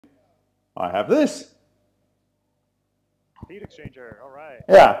I have this. Heat exchanger, all right.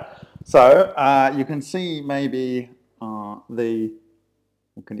 Yeah. So you can see maybe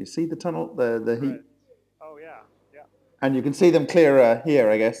can you see the tunnel, the heat? Right. Oh, yeah, yeah. And you can see them clearer here,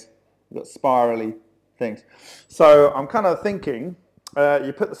 I guess. You've got spirally things. So I'm kind of thinking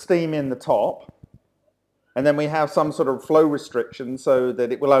you put the steam in the top, and then we have some sort of flow restriction so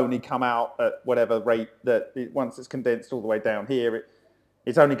that it will only come out at whatever rate that once it's condensed all the way down here,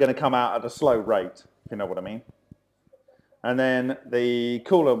 it's only going to come out at a slow rate, if you know what I mean. And then the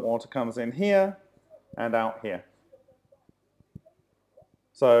coolant water comes in here and out here.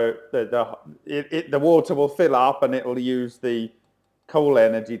 So the water will fill up and it will use the coal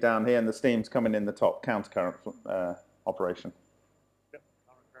energy down here, and the steam's coming in the top, countercurrent operation. Yep,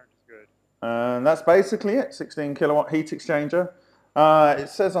 common current is good. And that's basically it, 16 kilowatt heat exchanger. It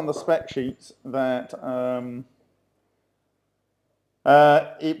says on the spec sheets that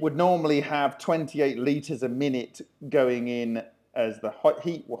it would normally have 28 litres a minute going in as the hot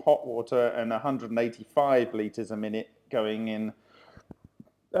water, and 185 litres a minute going in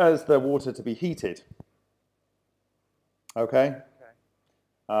as the water to be heated. Okay?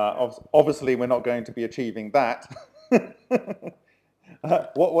 Obviously, we're not going to be achieving that.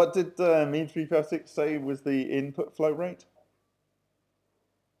 What did Mean 356 say was the input flow rate?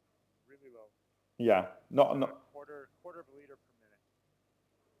 Really low. Yeah, not Quarter of a liter per minute.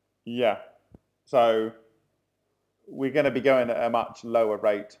 yeah. So we're going to be going at a much lower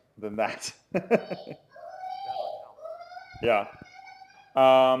rate than that. Yeah.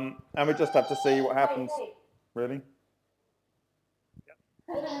 And we just have to see what happens. Really? Yep.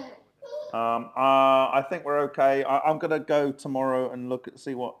 I think we're okay. I'm going to go tomorrow and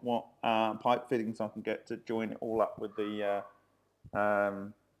see what pipe fittings I can get to join it all up with the,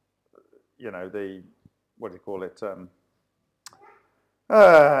 the, what do you call it?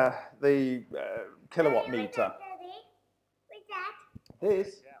 The kilowatt meter.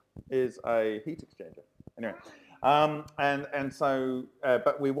 This is a heat exchanger. Anyway.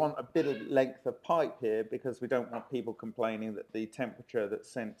 But we want a bit of length of pipe here because we don't want people complaining that the temperature that's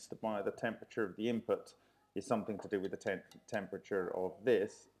sensed by the temperature of the input is something to do with the temperature of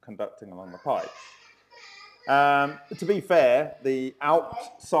this conducting along the pipe. To be fair, the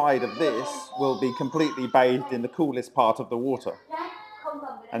outside of this will be completely bathed in the coolest part of the water,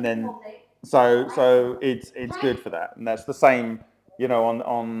 and then so it's good for that, and that's the same. You know,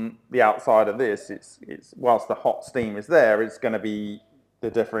 on the outside of this, it's whilst the hot steam is there, it's going to be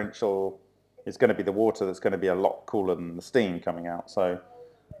the differential. It's going to be the water that's going to be a lot cooler than the steam coming out. So,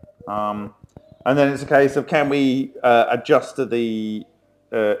 and then it's a case of can we adjust to the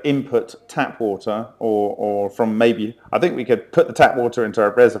input tap water, or from maybe I think we could put the tap water into a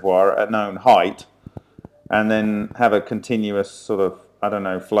reservoir at a known height, and then have a continuous sort of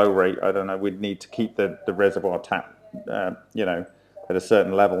flow rate. I don't know. We'd need to keep the reservoir tap, at a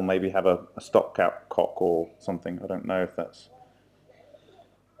certain level, maybe have a stopcock or something. I don't know if that's...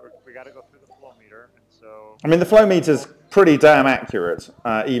 We got to go through the flow meter, and so... I mean, the flow meter's pretty damn accurate,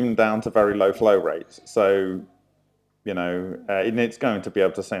 even down to very low flow rates. So, and it's going to be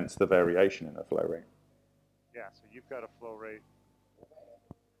able to sense the variation in the flow rate. Yeah, so you've got a flow rate.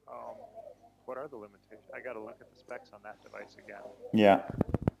 What are the limitations? I got to look at the specs on that device again. Yeah.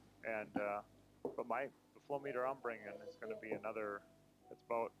 And, but the flow meter I'm bringing is going to be another... It's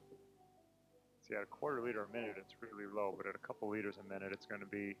about, at a quarter liter a minute, it's really low, but at a couple liters a minute, it's going to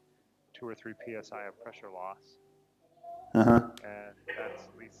be 2 or 3 psi of pressure loss. And that's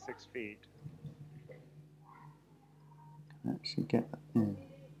at least 6 feet. Actually get that.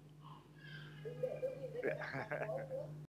 Yeah.